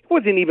 and it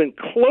wasn't even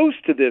close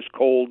to this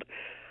cold.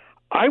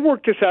 I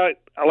worked this out,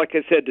 like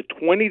I said, to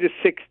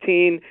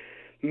 20-16.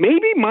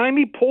 Maybe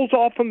Miami pulls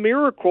off a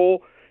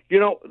miracle. You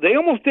know, they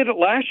almost did it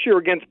last year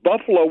against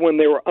Buffalo when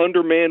they were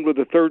undermanned with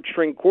a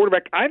third-string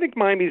quarterback. I think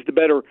Miami's the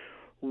better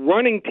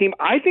running team.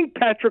 I think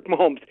Patrick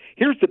Mahomes,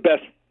 here's the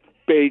best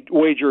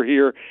wager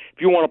here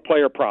if you want a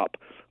player prop.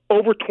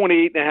 Over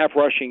 28.5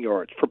 rushing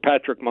yards for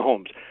Patrick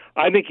Mahomes.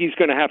 I think he's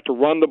going to have to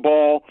run the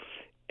ball,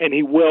 and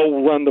he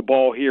will run the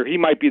ball here. He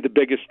might be the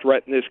biggest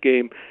threat in this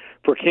game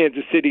for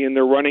Kansas City in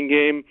their running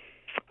game.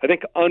 I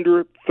think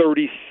under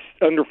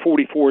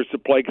 44 is the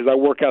play because I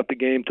work out the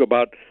game to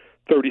about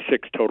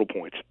 36 total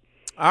points.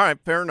 All right,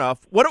 fair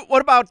enough.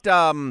 What about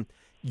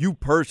you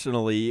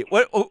personally?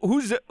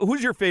 Who's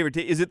your favorite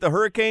team? Is it the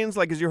Hurricanes?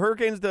 Like, is your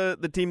Hurricanes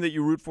the team that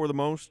you root for the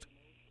most?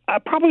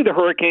 Probably the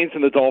Hurricanes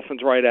and the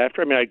Dolphins right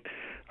after. I mean,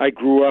 I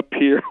grew up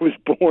here, was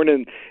born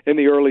in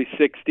the early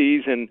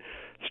 60s and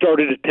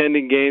started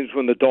attending games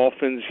when the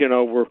Dolphins,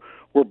 were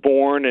were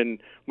born. And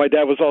my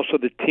dad was also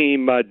the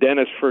team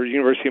dentist for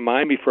University of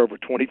Miami for over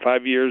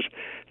 25 years.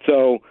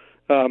 So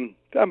I'm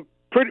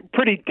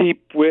pretty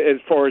deep as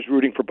far as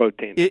rooting for both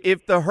teams.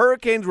 If the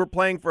Hurricanes were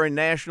playing for a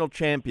national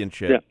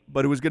championship,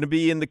 but it was going to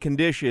be in the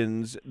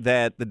conditions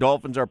that the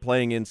Dolphins are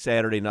playing in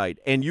Saturday night,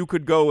 and you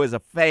could go as a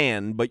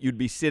fan, but you'd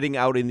be sitting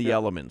out in the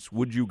elements,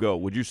 would you go?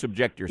 Would you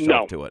subject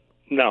yourself to it?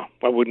 No,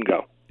 I wouldn't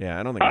go. Yeah,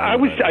 I don't think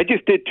I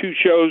just did 2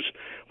 shows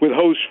with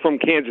hosts from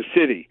Kansas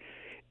City,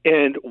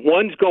 and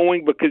one's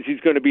going because he's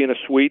going to be in a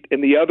suite,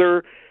 and the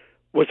other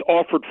was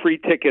offered free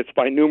tickets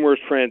by numerous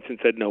friends and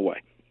said no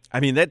way. I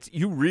mean,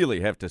 you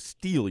really have to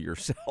steel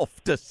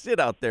yourself to sit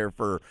out there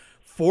for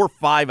 4 or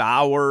 5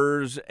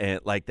 hours, and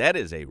that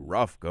is a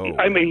rough go.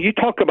 I mean, you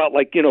talk about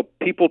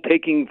people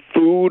taking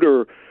food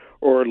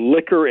or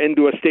liquor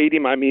into a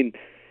stadium. I mean,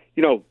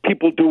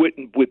 people do it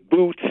with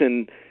boots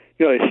and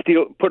they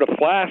put a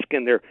flask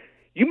in there.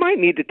 You might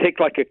need to take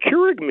a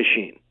Keurig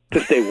machine to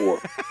stay warm.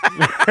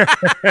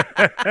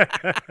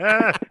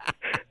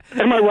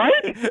 Am I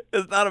right?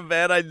 It's not a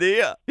bad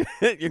idea.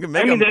 You can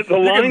make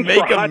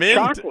hot mint.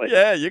 Chocolate.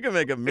 Yeah, you can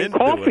make a mint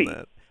doing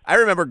that. I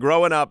remember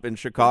growing up in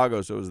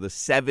Chicago, so it was the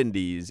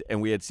 70s,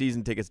 and we had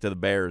season tickets to the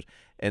Bears.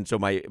 And so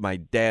my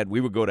dad,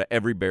 we would go to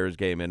every Bears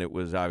game, and it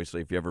was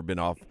obviously, if you ever been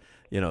off,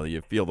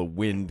 you feel the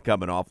wind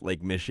coming off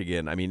Lake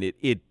Michigan. I mean,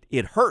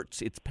 it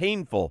hurts. It's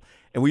painful.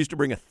 And we used to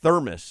bring a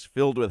thermos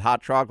filled with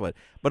hot chocolate.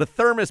 But a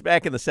thermos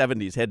back in the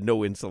 70s had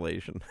no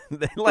insulation.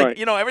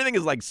 Everything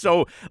is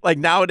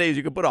nowadays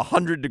you can put a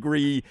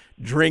 100-degree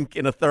drink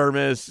in a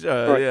thermos,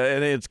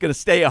 and it's going to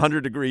stay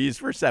 100 degrees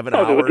for 7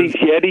 hours. These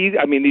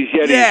Yetis, these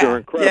Yetis are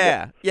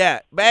incredible. Yeah.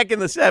 Back in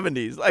the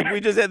 70s,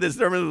 we just had this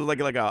thermos with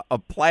like a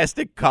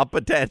plastic cup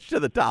attached to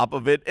the top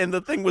of it, and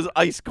the thing was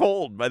ice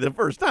cold by the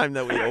first time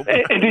that we opened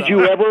it. And did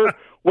you ever,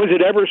 was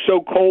it ever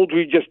so cold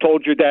you just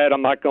told your dad,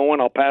 I'm not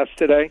going, I'll pass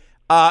today?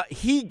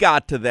 He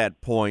got to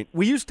that point.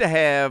 We used to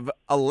have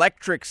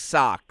electric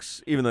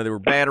socks, even though they were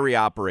battery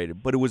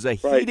operated, but it was a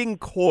heating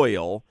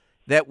coil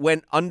that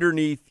went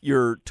underneath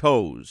your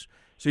toes.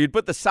 So you'd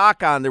put the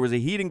sock on, there was a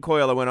heating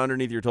coil that went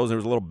underneath your toes, and there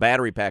was a little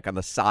battery pack on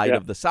the side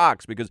of the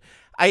socks. Because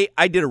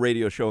I did a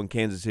radio show in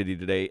Kansas City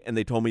today, and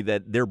they told me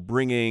that they're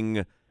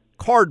bringing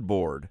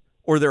cardboard,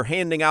 or they're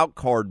handing out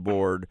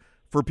cardboard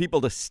for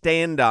people to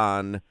stand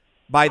on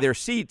by their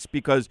seats,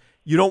 because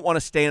you don't want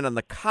to stand on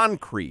the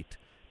concrete,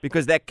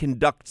 because that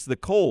conducts the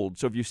cold.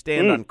 So if you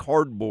stand on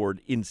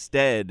cardboard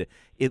instead,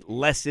 it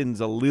lessens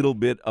a little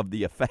bit of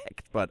the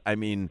effect. But, I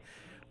mean,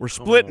 we're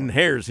splitting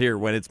hairs here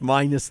when it's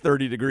minus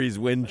 30 degrees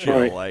wind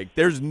chill. Right.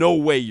 There's no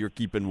way you're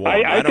keeping warm.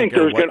 I think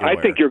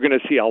you're going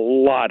to see a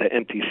lot of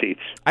empty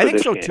seats. I think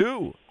so,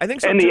 too. And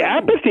the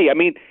apathy,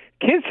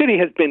 Kansas City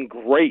has been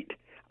great.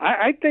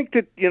 I think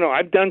that,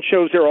 I've done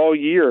shows there all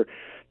year.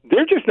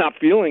 They're just not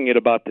feeling it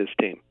about this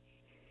team.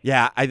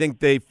 Yeah, I think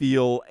they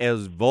feel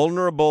as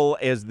vulnerable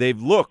as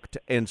they've looked.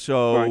 And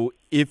so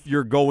if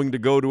you're going to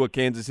go to a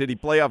Kansas City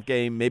playoff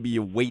game, maybe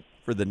you wait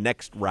for the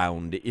next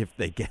round if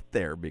they get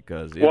there,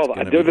 because it's going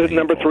to be they're the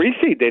number 3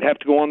 seed. They'd have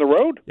to go on the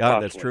road. Yeah,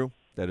 possibly. That's true.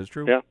 That is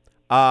true.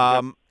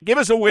 Yeah. Give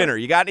us a winner.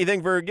 You got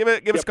anything for give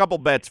us a couple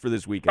bets for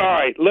this weekend? All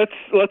right, let's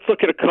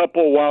look at a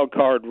couple wild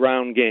card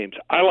round games.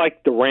 I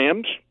like the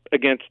Rams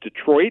against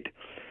Detroit.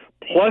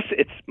 Plus,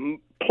 it's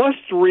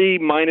 +3,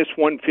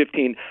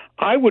 -115.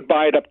 I would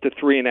buy it up to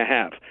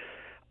 3.5.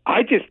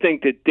 I just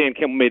think that Dan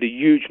Campbell made a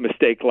huge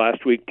mistake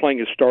last week playing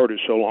his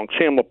starters so long.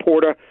 Sam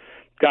Laporta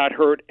got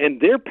hurt,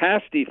 and their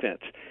pass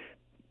defense,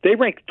 they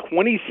ranked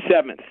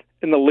 27th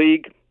in the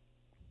league.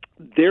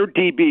 Their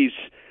DBs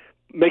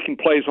making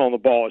plays on the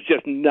ball is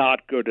just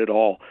not good at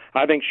all.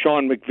 I think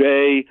Sean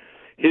McVay,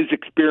 his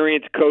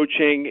experience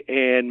coaching,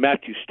 and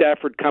Matthew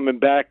Stafford coming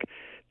back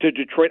to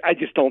Detroit, I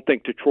just don't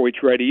think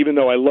Detroit's ready, even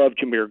though I love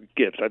Jahmyr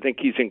Gibbs. I think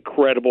he's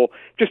incredible.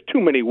 Just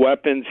too many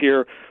weapons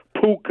here.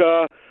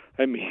 Puka,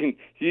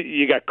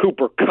 you got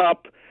Cooper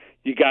Kupp.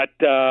 You got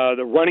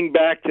the running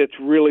back that's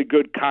really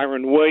good,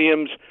 Kyron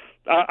Williams.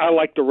 I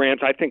like the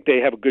Rams. I think they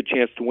have a good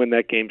chance to win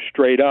that game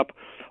straight up.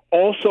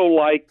 Also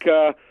like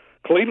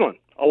Cleveland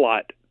a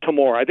lot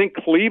tomorrow. I think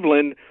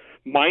Cleveland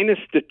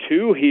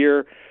 -2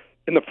 here.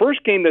 In the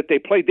first game that they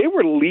played, they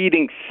were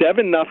leading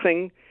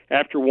 7-0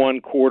 after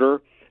one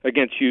quarter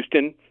against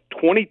Houston,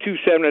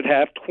 22-7 at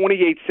half,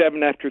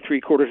 28-7 after three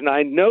quarters. And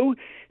I know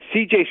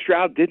C.J.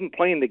 Stroud didn't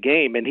play in the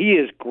game, and he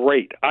is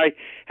great. I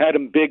had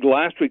him big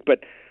last week,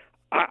 but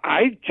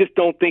I just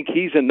don't think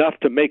he's enough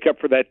to make up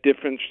for that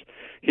difference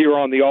here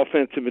on the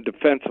offensive and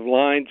defensive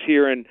lines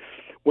here. And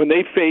when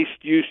they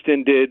faced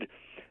Houston, did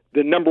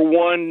the number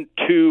 1,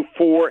 2,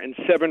 4, and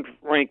 7th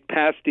ranked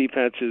pass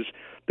defenses,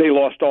 they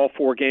lost all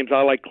 4 games.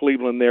 I like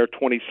Cleveland there,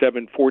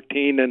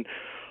 27-14. And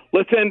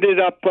let's end it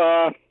up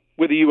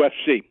with the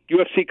UFC.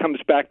 UFC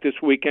comes back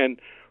this weekend,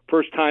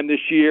 first time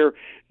this year.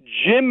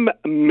 Jim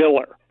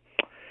Miller.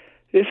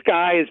 This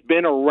guy has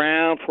been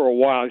around for a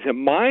while. He's a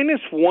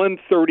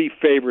 -130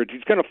 favorite.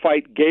 He's going to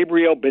fight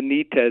Gabriel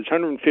Benitez,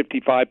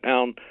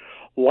 155-pound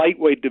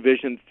lightweight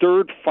division,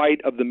 third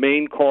fight of the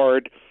main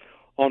card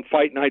on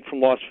Fight Night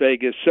from Las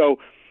Vegas. So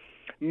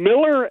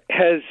Miller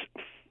has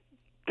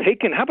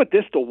taken, how about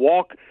this, to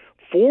walk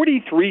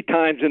 43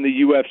 times in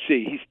the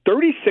UFC. He's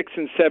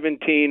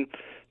 36-17,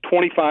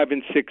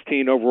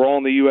 25-16 overall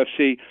in the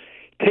UFC.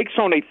 Takes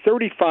on a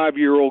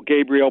 35-year-old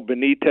Gabriel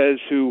Benitez,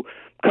 who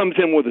comes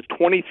in with a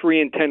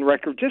 23-10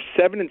 record, just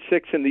 7-6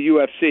 in the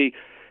UFC.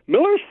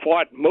 Miller's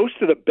fought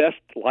most of the best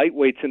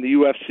lightweights in the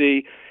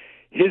UFC.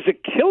 His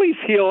Achilles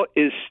heel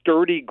is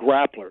sturdy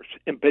grapplers,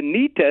 and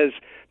Benitez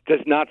does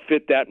not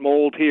fit that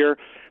mold here.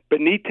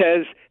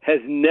 Benitez has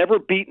never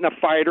beaten a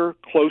fighter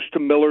close to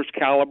Miller's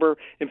caliber.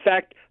 In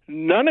fact,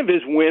 none of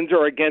his wins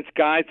are against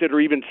guys that are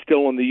even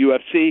still in the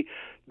UFC.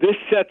 This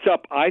sets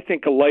up, I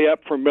think, a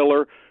layup for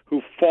Miller,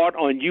 who fought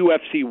on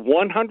UFC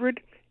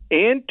 100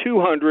 and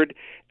 200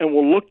 and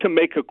will look to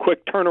make a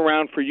quick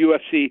turnaround for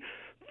UFC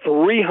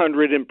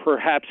 300 in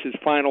perhaps his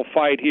final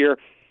fight here.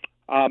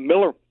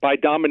 Miller, by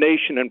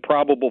domination and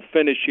probable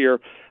finish here,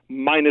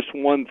 minus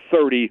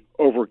 130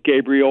 over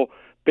Gabriel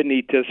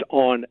Benitez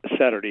on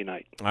Saturday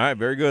night. All right,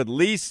 very good.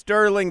 Lee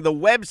Sterling, the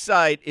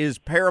website is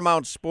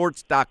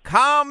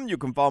ParamountSports.com. You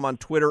can follow him on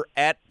Twitter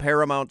at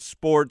Paramount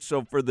Sports.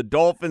 So for the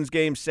Dolphins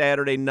game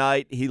Saturday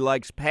night, he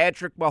likes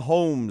Patrick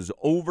Mahomes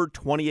over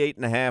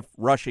 28.5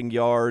 rushing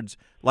yards,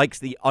 likes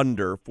the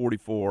under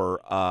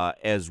 44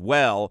 as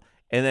well.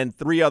 And then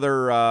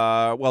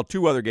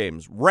two other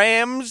games.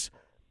 Rams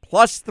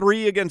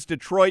 +3 against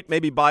Detroit,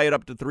 maybe buy it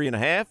up to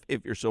 3.5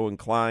 if you're so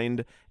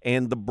inclined.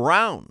 And the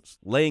Browns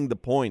laying the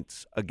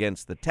points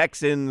against the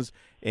Texans.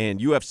 And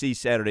UFC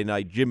Saturday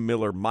night, Jim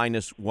Miller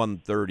minus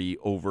 130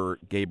 over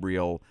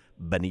Gabriel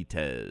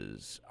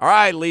Benitez. All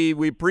right, Lee,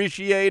 we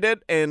appreciate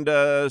it. And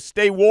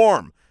stay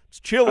warm. It's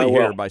chilly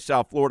here by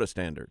South Florida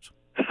standards.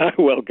 I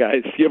will,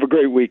 guys. You have a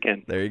great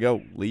weekend. There you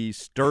go. Lee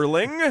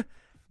Sterling.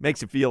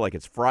 Makes it feel like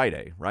it's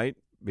Friday, right?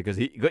 Because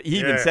he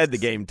even said the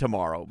game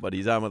tomorrow, but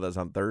he's on with us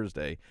on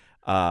Thursday.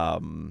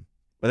 But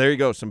there you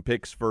go, some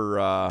picks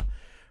for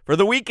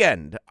the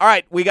weekend. All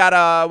right, we got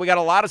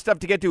a lot of stuff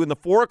to get to in the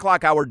 4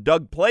 o'clock hour.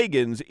 Doug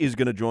Plagans is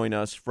going to join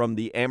us from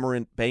the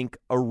Amerant Bank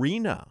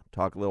Arena.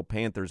 Talk a little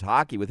Panthers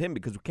hockey with him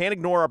because we can't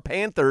ignore our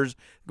Panthers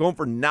going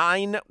for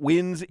 9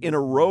 wins in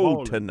a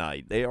row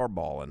tonight. They are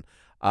balling.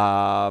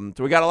 So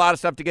we got a lot of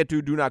stuff to get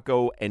to. Do not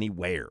go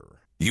anywhere.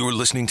 You're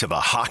listening to the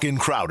Hawk and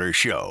Crowder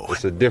Show.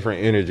 It's a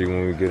different energy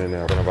when we get in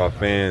there in front of our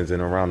fans,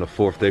 and around the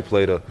fourth they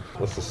play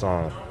what's the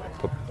song?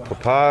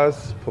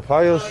 Papayas?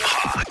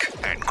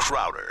 Hawk and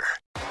Crowder.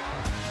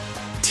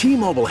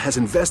 T-Mobile has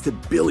invested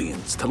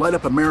billions to light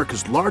up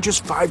America's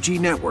largest 5G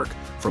network,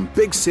 from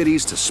big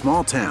cities to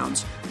small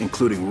towns,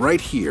 including right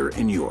here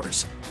in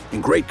yours.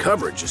 And great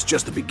coverage is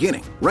just the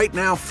beginning. Right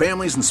now,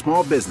 families and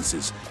small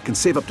businesses can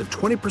save up to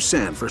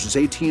 20% versus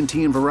AT&T and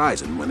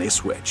Verizon when they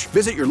switch.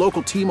 Visit your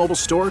local T-Mobile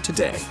store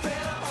today.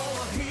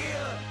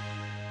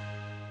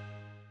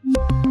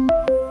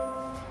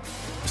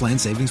 Plan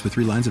savings with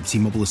 3 lines of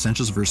T-Mobile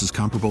Essentials versus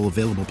comparable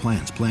available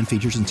plans. Plan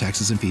features and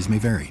taxes and fees may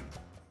vary.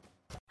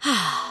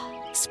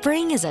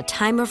 Spring is a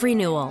time of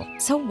renewal,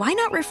 so why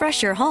not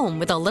refresh your home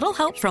with a little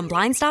help from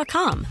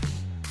Blinds.com?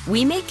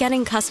 We make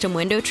getting custom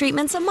window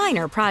treatments a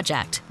minor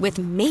project with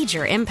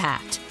major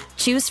impact.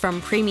 Choose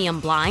from premium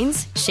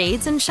blinds,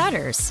 shades, and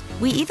shutters.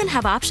 We even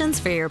have options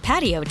for your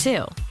patio,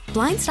 too.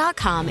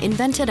 Blinds.com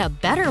invented a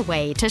better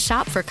way to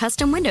shop for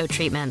custom window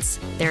treatments.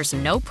 There's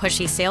no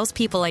pushy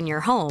salespeople in your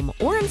home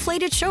or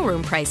inflated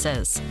showroom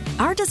prices.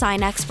 Our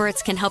design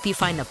experts can help you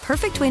find the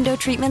perfect window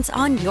treatments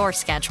on your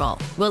schedule.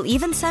 We'll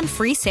even send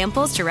free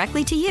samples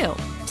directly to you.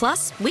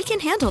 Plus, we can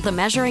handle the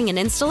measuring and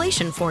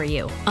installation for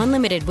you.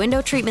 Unlimited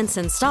window treatments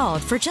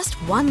installed for just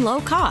one low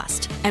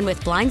cost. And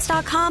with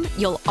Blinds.com,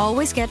 you'll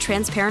always get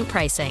transparent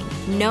pricing.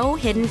 No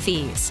hidden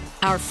fees.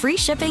 Our free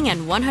shipping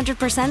and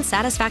 100%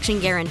 satisfaction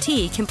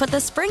guarantee can put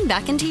the spring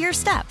back into your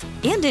step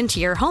and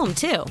into your home,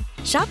 too.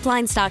 Shop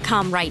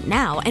Blinds.com right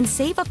now and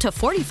save up to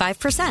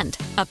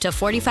 45%. Up to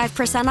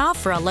 45% off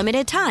for a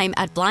limited time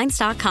at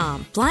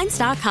Blinds.com.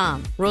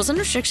 Blinds.com. Rules and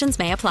restrictions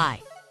may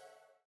apply.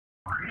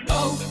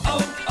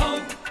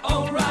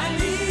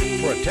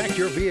 Protect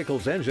your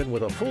vehicle's engine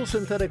with a full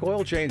synthetic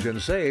oil change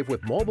and save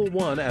with Mobil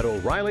 1 at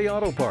O'Reilly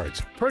Auto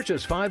Parts.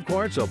 Purchase 5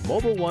 quarts of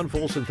Mobil 1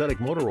 full synthetic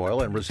motor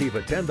oil and receive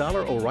a $10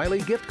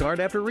 O'Reilly gift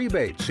card after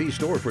rebate. See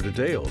store for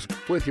details.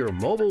 With your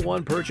Mobil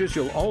 1 purchase,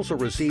 you'll also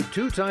receive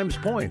 2 times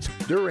points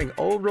during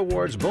O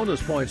Rewards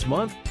Bonus Points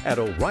Month at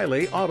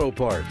O'Reilly Auto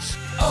Parts.